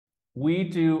We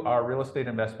do our real estate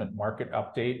investment market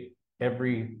update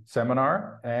every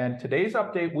seminar. And today's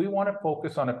update, we want to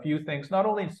focus on a few things, not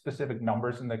only specific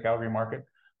numbers in the Calgary market,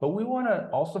 but we want to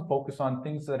also focus on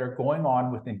things that are going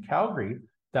on within Calgary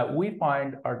that we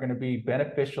find are going to be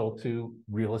beneficial to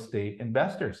real estate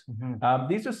investors.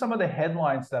 These are some of the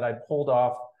headlines that I pulled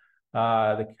off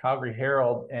the Calgary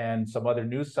Herald and some other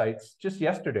news sites just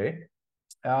yesterday.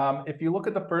 If you look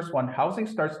at the first one, housing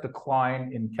starts to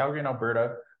decline in Calgary and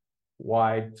Alberta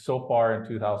wide so far in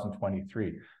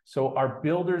 2023. So our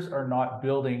builders are not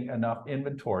building enough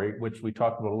inventory, which we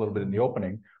talked about a little bit in the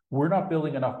opening. We're not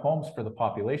building enough homes for the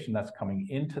population that's coming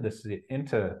into the city,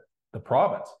 into the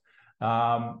province.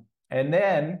 And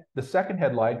then the second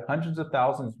headline, hundreds of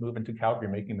thousands move into Calgary,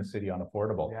 making the city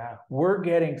unaffordable. Yeah. We're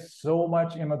getting so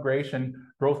much immigration,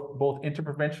 both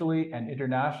interprovincially and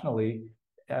internationally,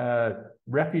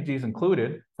 refugees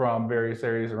included from various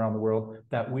areas around the world,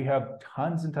 that we have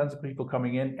tons and tons of people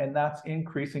coming in, and that's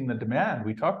increasing the demand.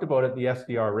 We talked about it, the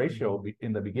SDR ratio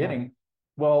in the beginning. Yeah.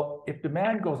 Well, if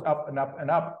demand goes up and up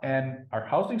and up and our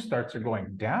housing starts are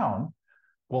going down,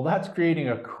 well, that's creating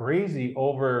a crazy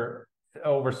over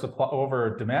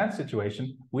demand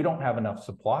situation. We don't have enough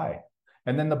supply.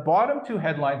 And then the bottom two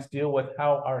headlines deal with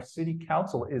how our city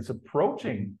council is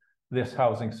approaching this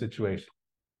housing situation.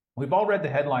 We've all read the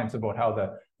headlines about how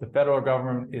the federal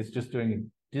government is just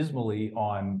doing dismally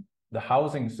on the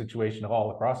housing situation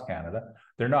all across Canada.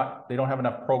 They don't have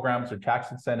enough programs or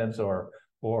tax incentives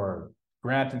or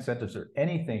grant incentives or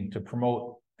anything to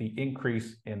promote the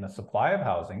increase in the supply of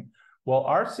housing. Well,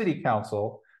 our city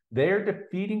council, they're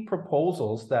defeating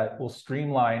proposals that will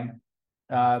streamline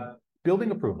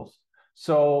building approvals.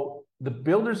 So the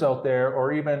builders out there,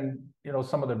 or even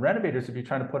some of the renovators, if you're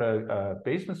trying to put a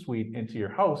basement suite into your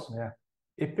house,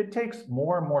 if it takes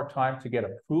more and more time to get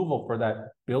approval for that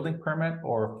building permit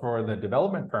or for the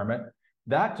development permit,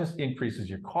 that just increases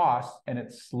your costs and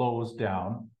it slows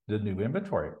down the new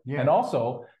inventory. And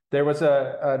also, there was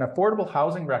an affordable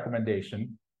housing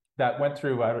recommendation that went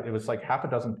through, it was like half a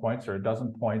dozen points or a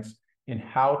dozen points in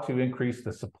how to increase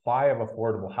the supply of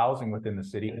affordable housing within the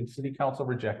city, and city council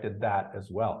rejected that as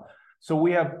well. So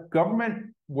we have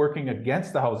government working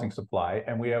against the housing supply,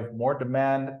 and we have more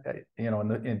demand,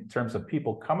 in terms of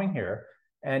people coming here,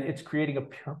 and it's creating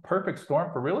a perfect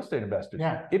storm for real estate investors.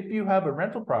 Yeah. If you have a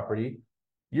rental property,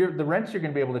 the rents you're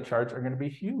going to be able to charge are going to be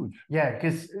huge. Yeah,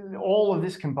 because all of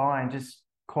this combined just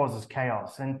causes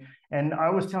chaos. And I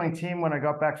was telling Tim when I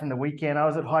got back from the weekend, I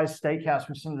was at High Steakhouse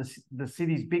with some of the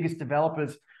city's biggest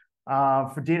developers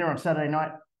for dinner on Saturday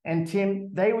night. And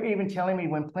Tim, they were even telling me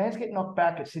when plans get knocked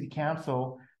back at city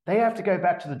council, they have to go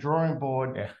back to the drawing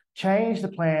board, change the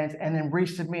plans, and then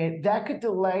resubmit. That could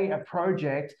delay a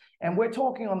project. And we're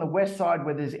talking on the west side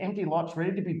where there's empty lots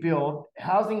ready to be built,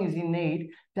 housing is in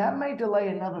need. That may delay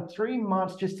another 3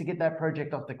 months just to get that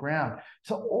project off the ground.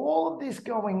 So all of this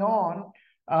going on,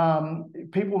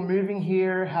 people moving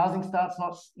here, housing starts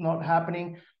not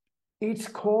happening. It's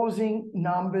causing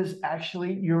numbers,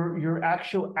 actually, your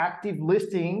actual active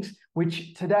listings,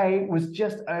 which today was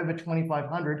just over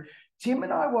 2,500. Tim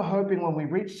and I were hoping when we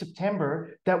reached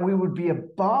September that we would be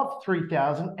above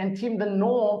 3,000. And Tim, the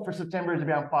norm for September is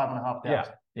about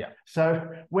 5,500. Yeah. So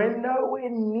we're nowhere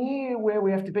near where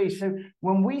we have to be. So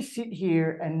when we sit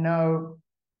here and know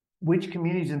which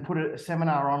communities and put a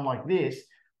seminar on like this,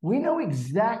 we know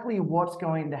exactly what's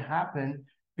going to happen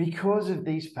because of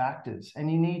these factors, and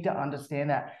you need to understand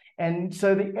that. And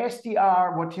so the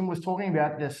SDR, what Tim was talking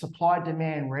about, the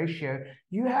supply-demand ratio,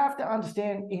 you have to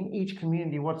understand in each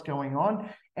community what's going on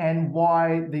and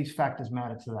why these factors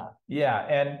matter to that. Yeah,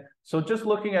 and so just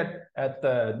looking at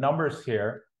the numbers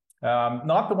here,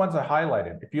 not the ones I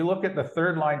highlighted. If you look at the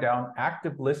third line down,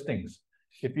 active listings,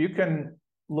 if you can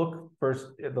look first,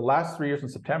 the last 3 years in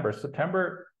September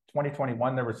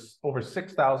 2021, there was over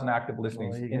 6,000 active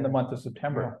listings in the month of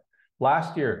September.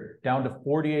 Last year, down to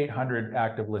 4,800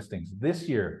 active listings. This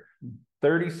year,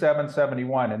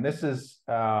 3,771, and this is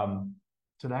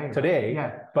today.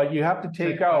 Yeah. But you have to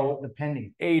take out the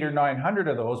pending 800 or 900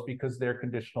 of those because they're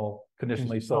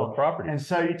conditionally sold properties. And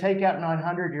so you take out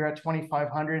 900, you're at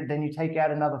 2,500. Then you take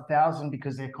out another 1,000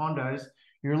 because they're condos.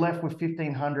 You're left with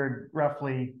 1,500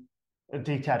 roughly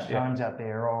detached homes out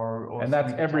there, and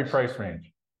that's every price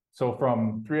range. So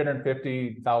from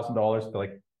 $350,000 to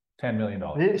like $10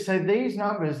 million. So these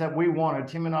numbers that we wanted,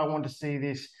 Tim and I want to see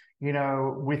this,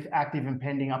 with active and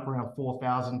pending up around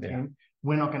 4,000, Tim.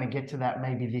 We're not going to get to that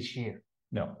maybe this year.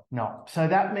 No. So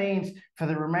that means for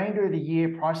the remainder of the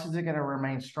year, prices are going to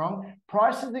remain strong.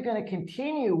 Prices are going to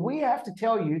continue. We have to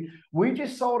tell you, we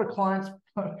just sold a client's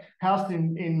house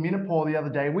in Minneapolis the other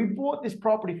day. We bought this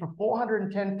property for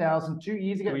 $410,000 2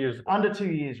 years ago. 2 years ago. Under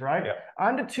 2 years, right? Yeah.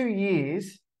 Under 2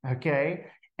 years, okay.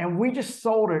 And we just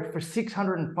sold it for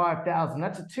 $605,000.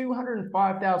 That's a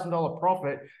 $205,000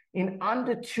 profit in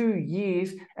under 2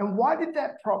 years. And why did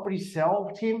that property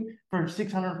sell, Tim, for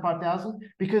 $605,000?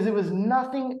 Because there was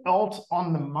nothing else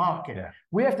on the market. Yeah.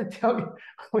 We have to tell you,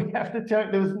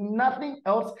 there was nothing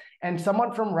else. And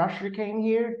someone from Russia came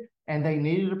here and they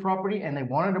needed a property and they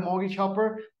wanted a mortgage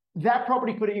helper. That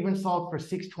property could have even sold for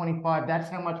 $625,000.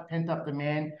 That's how much pent-up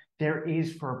demand there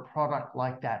is for a product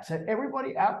like that. So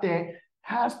everybody out there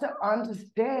has to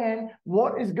understand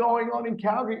what is going on in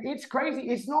Calgary. It's crazy.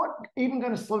 It's not even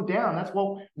going to slow down. That's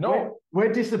what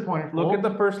we're disappointed. Look at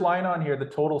the first line on here, the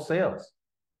total sales.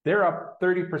 They're up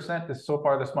 30% so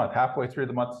far this month, halfway through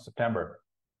the month of September.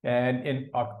 And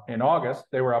in August,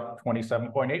 they were up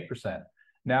 27.8%.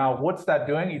 Now, what's that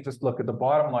doing? You just look at the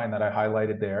bottom line that I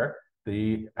highlighted there,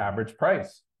 the average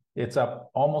price. It's up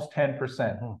almost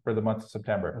 10% for the month of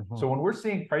September. So when we're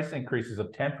seeing price increases of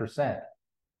 10%,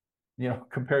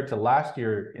 compared to last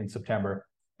year in September,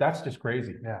 that's just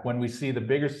crazy. Yeah. When we see the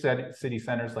bigger city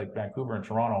centers like Vancouver and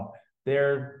Toronto,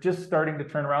 they're just starting to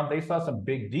turn around. They saw some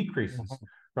big decreases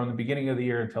from the beginning of the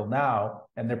year until now,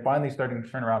 and they're finally starting to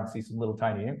turn around and see some little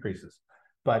tiny increases.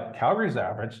 But Calgary's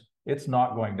average, it's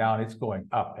not going down, it's going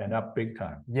up and up big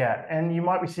time. Yeah, and you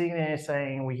might be sitting there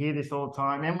saying, we hear this all the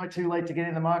time, am I too late to get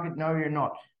in the market? No, you're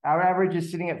not. Our average is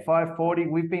sitting at 540.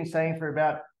 We've been saying for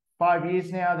about 5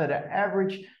 years now that our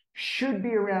average should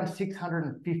be around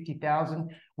 650,000.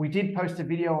 We did post a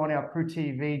video on our Crew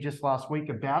TV just last week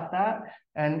about that.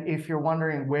 And if you're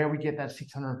wondering where we get that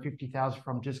 650,000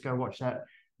 from, just go watch that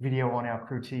video on our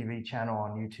Crew TV channel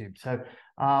on YouTube. So,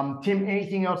 Tim,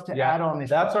 anything else to add on this?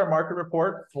 That's our market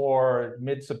report for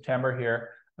mid-September here.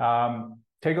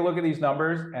 Take a look at these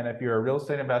numbers. And if you're a real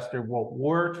estate investor, what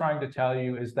we're trying to tell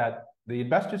you is that the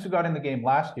investors who got in the game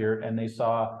last year and they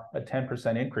saw a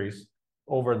 10% increase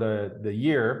over the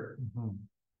year,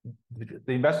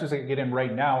 the investors that get in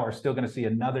right now are still going to see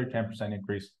another 10%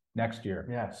 increase next year.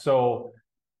 Yeah. So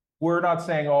we're not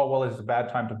saying, oh, well, it's a bad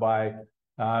time to buy.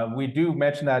 We do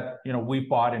mention that, we've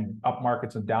bought in up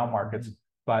markets and down markets,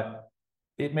 but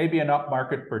it may be an up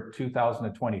market for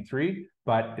 2023,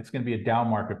 but it's going to be a down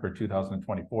market for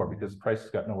 2024 because the price has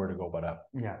got nowhere to go but up.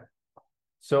 Yeah.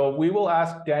 So we will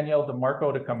ask Danielle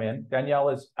DeMarco to come in. Danielle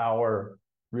is our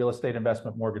real estate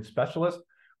investment mortgage specialist.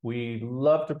 We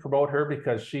love to promote her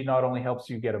because she not only helps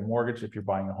you get a mortgage if you're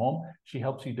buying a home, she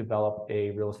helps you develop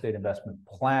a real estate investment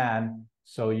plan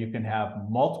so you can have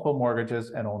multiple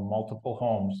mortgages and own multiple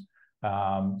homes,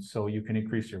 so you can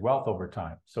increase your wealth over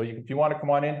time. So if you want to come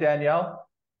on in, Danielle,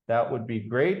 that would be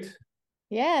great.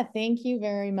 Yeah, thank you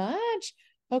very much.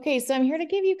 Okay, so I'm here to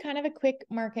give you kind of a quick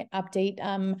market update.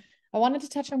 I wanted to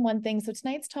touch on one thing. So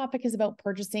tonight's topic is about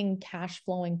purchasing cash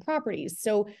flowing properties.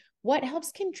 So what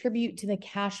helps contribute to the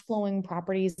cash flowing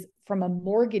properties from a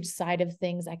mortgage side of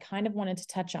things, I kind of wanted to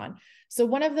touch on. So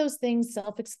one of those things,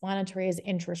 self-explanatory, is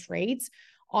interest rates.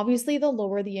 Obviously, the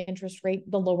lower the interest rate,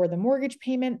 the lower the mortgage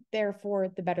payment, therefore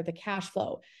the better the cash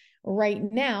flow. Right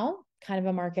now, kind of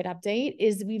a market update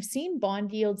is we've seen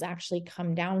bond yields actually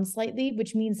come down slightly,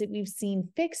 which means that we've seen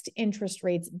fixed interest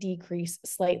rates decrease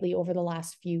slightly over the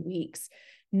last few weeks.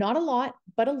 Not a lot,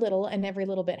 but a little, and every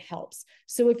little bit helps.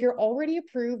 So if you're already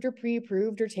approved or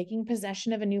pre-approved or taking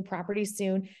possession of a new property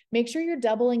soon, make sure you're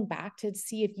doubling back to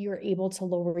see if you're able to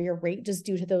lower your rate just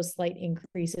due to those slight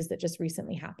increases that just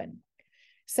recently happened.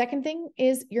 Second thing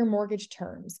is your mortgage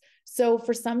terms. So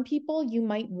for some people, you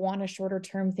might want a shorter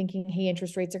term thinking, hey,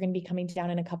 interest rates are going to be coming down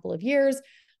in a couple of years.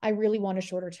 I really want a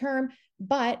shorter term,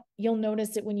 but you'll notice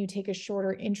that when you take a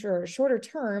shorter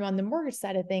term on the mortgage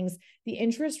side of things, the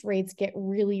interest rates get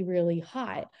really, really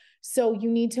high. So you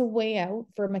need to weigh out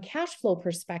from a cash flow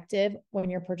perspective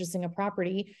when you're purchasing a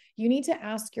property, you need to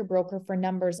ask your broker for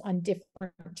numbers on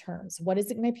different terms. What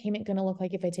is my payment going to look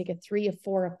like if I take a 3, a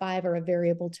 4, a 5, or a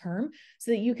variable term so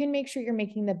that you can make sure you're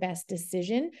making the best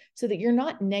decision so that you're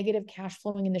not negative cash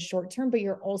flowing in the short term, but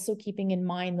you're also keeping in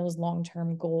mind those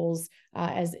long-term goals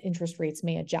as interest rates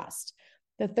may adjust.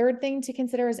 The third thing to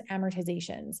consider is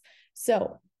amortizations.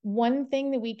 So one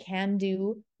thing that we can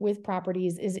do with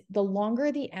properties is the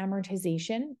longer the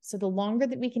amortization, so the longer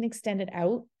that we can extend it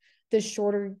out,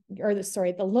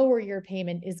 the lower your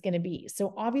payment is going to be.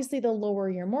 So obviously the lower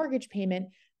your mortgage payment,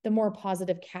 the more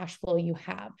positive cash flow you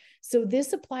have. So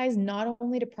this applies not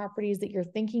only to properties that you're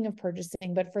thinking of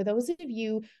purchasing, but for those of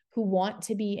you who want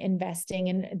to be investing,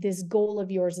 and this goal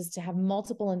of yours is to have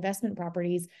multiple investment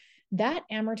properties, that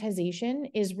amortization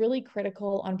is really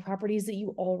critical on properties that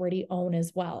you already own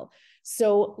as well.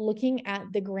 So looking at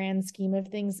the grand scheme of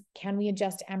things, can we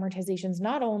adjust amortizations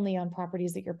not only on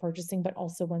properties that you're purchasing, but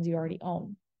also ones you already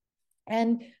own?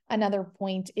 And another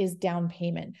point is down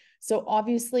payment. So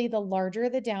obviously, the larger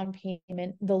the down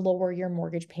payment, the lower your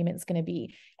mortgage payment is going to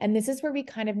be. And this is where we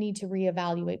kind of need to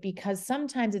reevaluate, because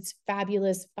sometimes it's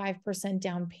fabulous 5%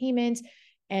 down payment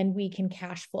and we can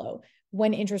cash flow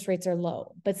when interest rates are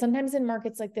low. But sometimes in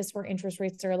markets like this, where interest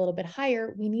rates are a little bit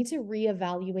higher, we need to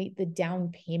reevaluate the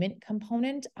down payment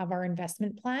component of our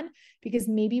investment plan, because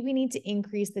maybe we need to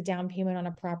increase the down payment on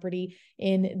a property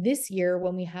in this year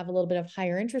when we have a little bit of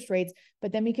higher interest rates,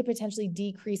 but then we could potentially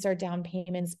decrease our down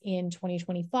payments in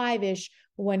 2025-ish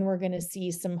when we're going to see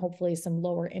hopefully some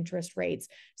lower interest rates.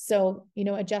 So,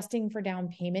 adjusting for down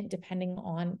payment depending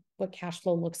on what cash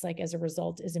flow looks like as a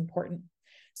result is important.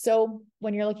 So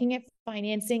when you're looking at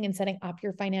financing and setting up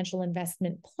your financial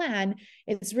investment plan,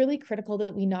 it's really critical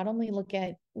that we not only look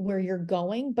at where you're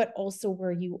going, but also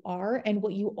where you are and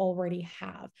what you already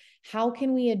have. How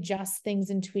can we adjust things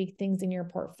and tweak things in your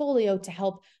portfolio to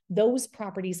help those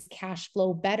properties cash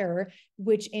flow better,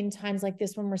 which in times like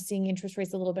this, when we're seeing interest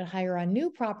rates a little bit higher on new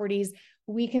properties,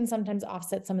 we can sometimes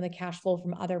offset some of the cash flow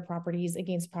from other properties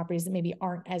against properties that maybe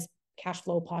aren't as cash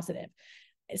flow positive.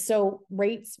 So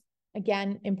rates,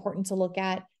 again, important to look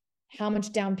at how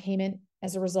much down payment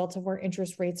as a result of where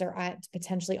interest rates are at to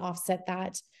potentially offset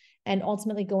that. And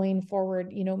ultimately going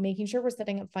forward, making sure we're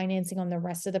setting up financing on the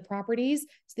rest of the properties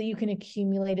so that you can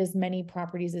accumulate as many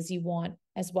properties as you want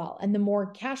as well. And the more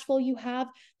cash flow you have,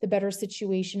 the better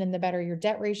situation and the better your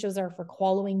debt ratios are for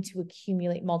qualifying to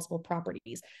accumulate multiple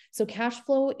properties. So cash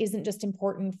flow isn't just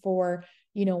important for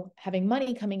having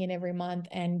money coming in every month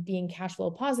and being cash flow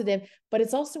positive, but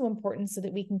it's also important so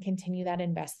that we can continue that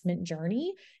investment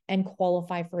journey and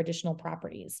qualify for additional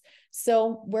properties.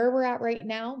 So where we're at right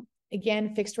now,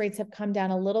 again, fixed rates have come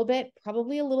down a little bit,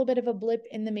 probably a little bit of a blip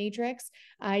in the matrix.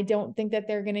 I don't think that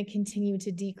they're going to continue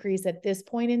to decrease at this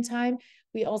point in time.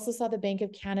 We also saw the Bank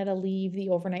of Canada leave the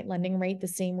overnight lending rate the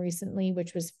same recently,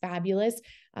 which was fabulous.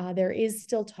 There is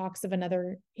still talks of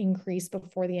another increase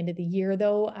before the end of the year,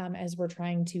 though, as we're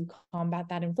trying to combat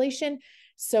that inflation.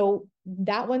 So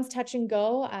that one's touch and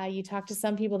go. You talk to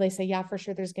some people, they say, yeah, for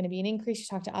sure, there's going to be an increase. You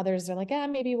talk to others, they're like,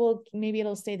 maybe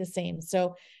it'll stay the same.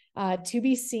 So to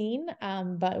be seen,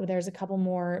 but there's a couple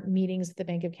more meetings with the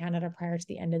Bank of Canada prior to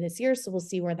the end of this year. So we'll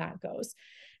see where that goes.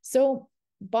 So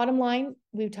bottom line,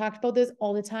 we've talked about this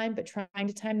all the time, but trying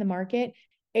to time the market,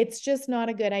 it's just not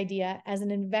a good idea. As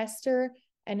an investor,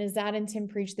 and Azad and Tim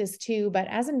preach this too, but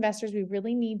as investors, we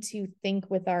really need to think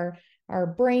with our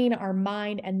brain, our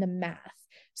mind, and the math.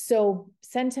 So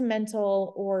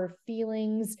sentimental or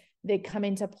feelings that come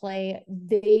into play,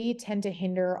 they tend to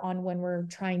hinder on when we're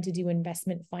trying to do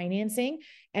investment financing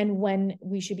and when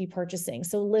we should be purchasing.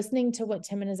 So listening to what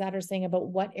Tim and Azad are saying about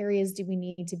what areas do we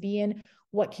need to be in,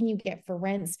 what can you get for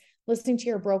rents, listening to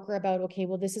your broker about, okay,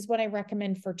 well, this is what I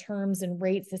recommend for terms and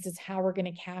rates. This is how we're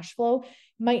going to cash flow.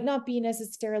 Might not be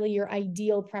necessarily your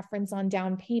ideal preference on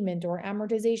down payment or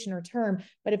amortization or term,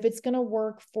 but if it's going to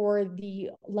work for the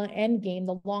end game,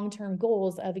 the long-term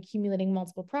goals of accumulating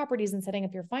multiple properties and setting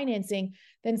up your financing,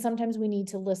 then sometimes we need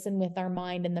to listen with our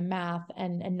mind and the math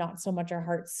and not so much our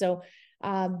hearts. So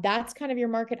that's kind of your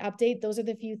market update. Those are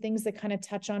the few things that kind of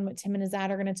touch on what Tim and Azad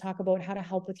are going to talk about, how to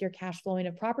help with your cash flowing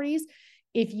of properties.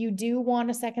 If you do want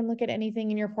a second look at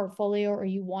anything in your portfolio or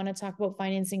you want to talk about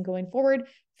financing going forward,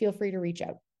 feel free to reach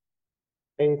out.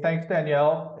 Hey, thanks,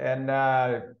 Danielle.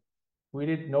 And we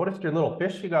didn't notice your little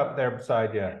fish you got there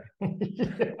beside you.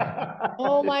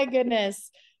 Oh my goodness.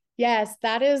 Yes,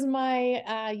 that is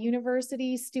my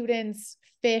university student's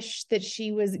fish that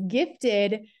she was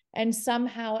gifted. And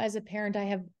somehow as a parent, I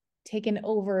have taken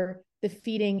over the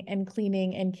feeding and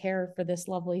cleaning and care for this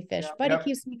lovely fish, but it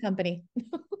keeps me company.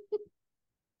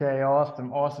 Okay,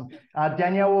 awesome.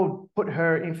 Danielle will put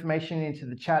her information into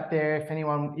the chat there. If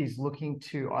anyone is looking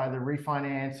to either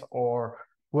refinance or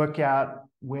work out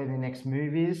where the next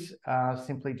move is,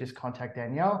 simply just contact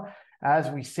Danielle.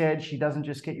 As we said, she doesn't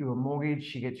just get you a mortgage,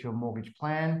 she gets you a mortgage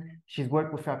plan. She's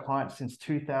worked with our clients since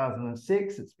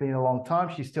 2006. It's been a long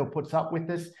time. She still puts up with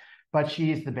this, but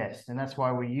she is the best, and that's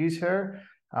why we use her.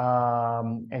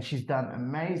 And she's done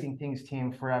amazing things,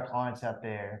 Tim, for our clients out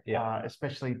there,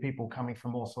 especially people coming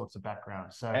from all sorts of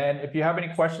backgrounds. So, and if you have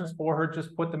any questions for her,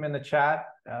 just put them in the chat.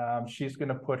 She's going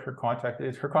to put her contact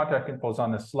info is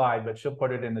on the slide, but she'll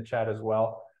put it in the chat as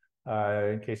well,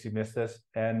 in case you missed this.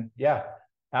 And yeah,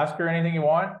 ask her anything you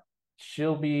want.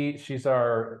 She's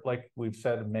our, like we've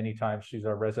said many times, she's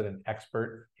our resident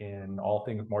expert in all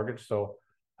things mortgage. So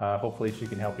Hopefully she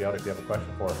can help you out if you have a question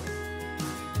for her.